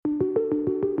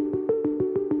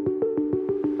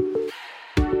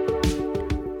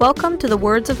Welcome to the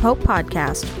Words of Hope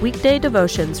podcast, weekday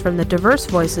devotions from the diverse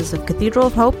voices of Cathedral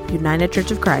of Hope, United Church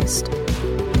of Christ.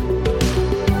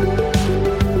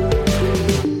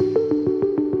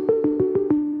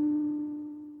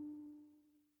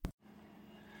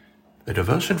 The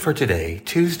devotion for today,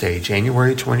 Tuesday,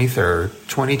 January 23rd,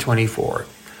 2024,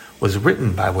 was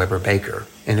written by Weber Baker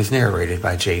and is narrated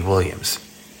by Jay Williams.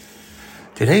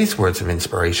 Today's words of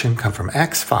inspiration come from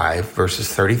Acts 5,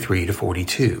 verses 33 to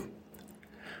 42.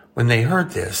 When they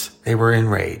heard this, they were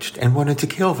enraged and wanted to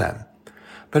kill them.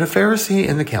 But a Pharisee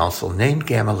in the council named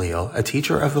Gamaliel, a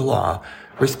teacher of the law,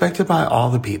 respected by all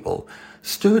the people,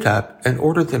 stood up and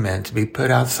ordered the men to be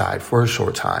put outside for a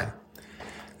short time.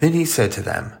 Then he said to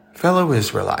them, "Fellow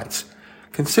Israelites,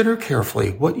 consider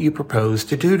carefully what you propose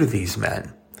to do to these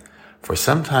men. For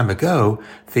some time ago,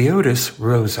 Theudas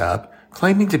rose up,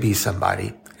 claiming to be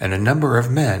somebody, and a number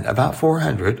of men, about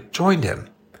 400, joined him.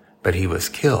 But he was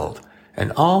killed,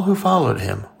 and all who followed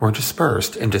him were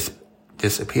dispersed and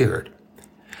disappeared.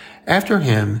 After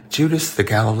him, Judas the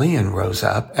Galilean rose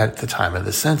up at the time of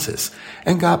the census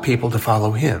and got people to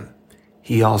follow him.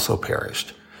 He also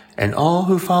perished, and all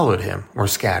who followed him were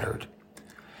scattered.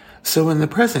 So in the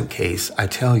present case, I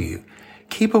tell you,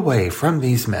 keep away from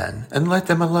these men and let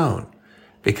them alone,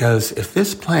 because if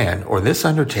this plan or this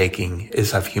undertaking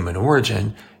is of human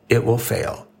origin, it will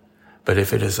fail. But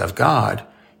if it is of God,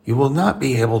 you will not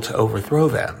be able to overthrow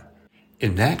them.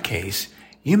 In that case,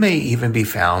 you may even be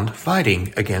found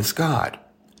fighting against God."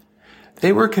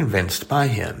 They were convinced by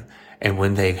him, and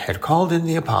when they had called in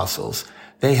the apostles,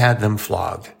 they had them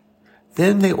flogged.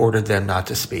 Then they ordered them not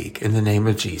to speak in the name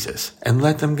of Jesus and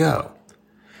let them go.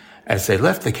 As they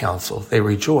left the council, they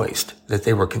rejoiced that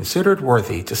they were considered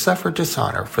worthy to suffer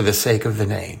dishonor for the sake of the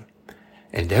name.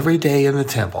 And every day in the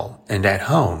temple and at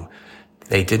home,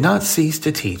 they did not cease to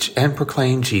teach and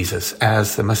proclaim Jesus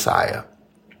as the Messiah.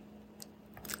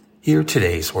 Hear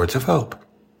today's words of hope.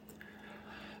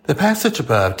 The passage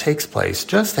above takes place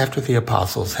just after the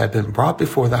apostles had been brought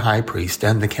before the high priest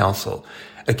and the council,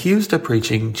 accused of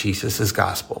preaching Jesus'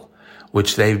 gospel,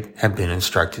 which they had been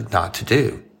instructed not to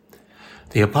do.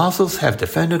 The apostles have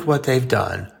defended what they've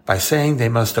done by saying they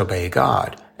must obey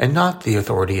God and not the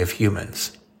authority of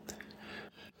humans.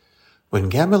 When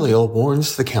Gamaliel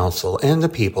warns the council and the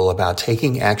people about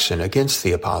taking action against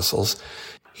the apostles,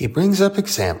 he brings up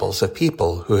examples of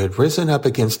people who had risen up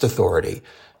against authority,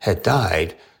 had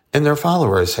died, and their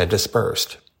followers had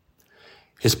dispersed.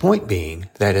 His point being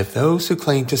that if those who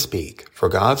claimed to speak for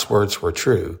God's words were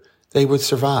true, they would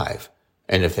survive,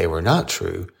 and if they were not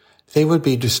true, they would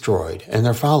be destroyed and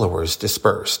their followers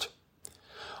dispersed.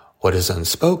 What is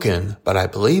unspoken, but I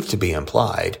believe to be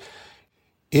implied,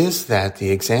 is that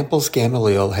the examples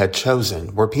Gamaliel had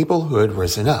chosen were people who had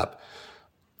risen up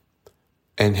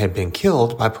and had been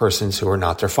killed by persons who were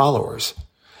not their followers.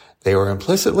 They were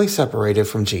implicitly separated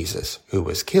from Jesus, who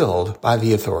was killed by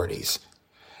the authorities.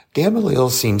 Gamaliel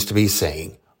seems to be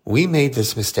saying, "We made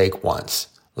this mistake once.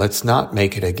 Let's not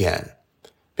make it again."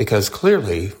 Because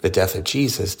clearly the death of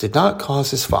Jesus did not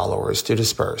cause his followers to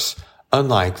disperse,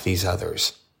 unlike these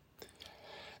others.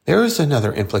 There is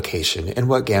another implication in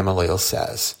what Gamaliel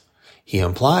says. He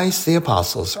implies the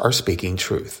apostles are speaking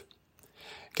truth.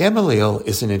 Gamaliel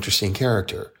is an interesting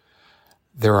character.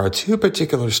 There are two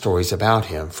particular stories about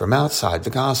him from outside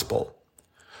the gospel.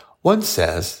 One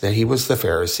says that he was the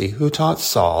Pharisee who taught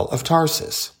Saul of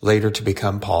Tarsus, later to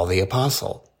become Paul the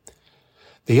Apostle.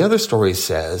 The other story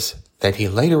says that he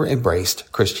later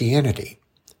embraced Christianity.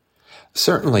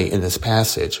 Certainly in this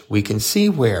passage, we can see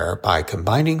where, by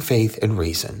combining faith and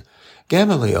reason,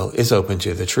 Gamaliel is open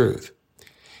to the truth.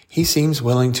 He seems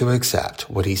willing to accept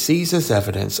what he sees as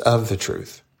evidence of the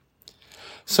truth.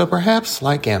 So perhaps,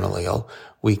 like Gamaliel,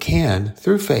 we can,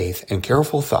 through faith and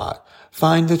careful thought,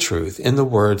 find the truth in the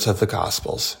words of the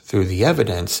Gospels through the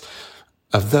evidence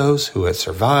of those who have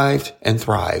survived and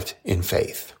thrived in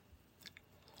faith.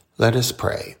 Let us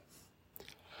pray.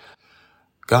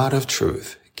 God of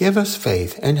truth, give us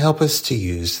faith and help us to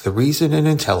use the reason and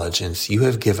intelligence you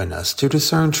have given us to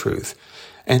discern truth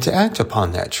and to act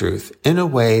upon that truth in a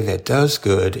way that does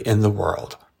good in the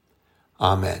world.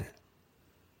 Amen.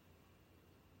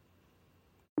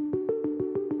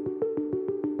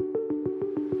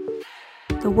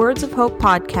 The Words of Hope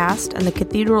podcast and the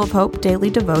Cathedral of Hope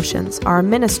daily devotions are a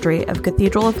ministry of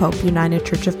Cathedral of Hope United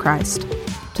Church of Christ.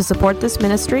 To support this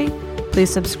ministry,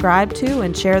 please subscribe to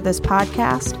and share this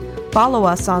podcast, follow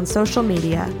us on social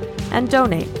media, and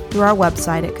donate through our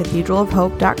website at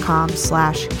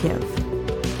cathedralofhope.com/give.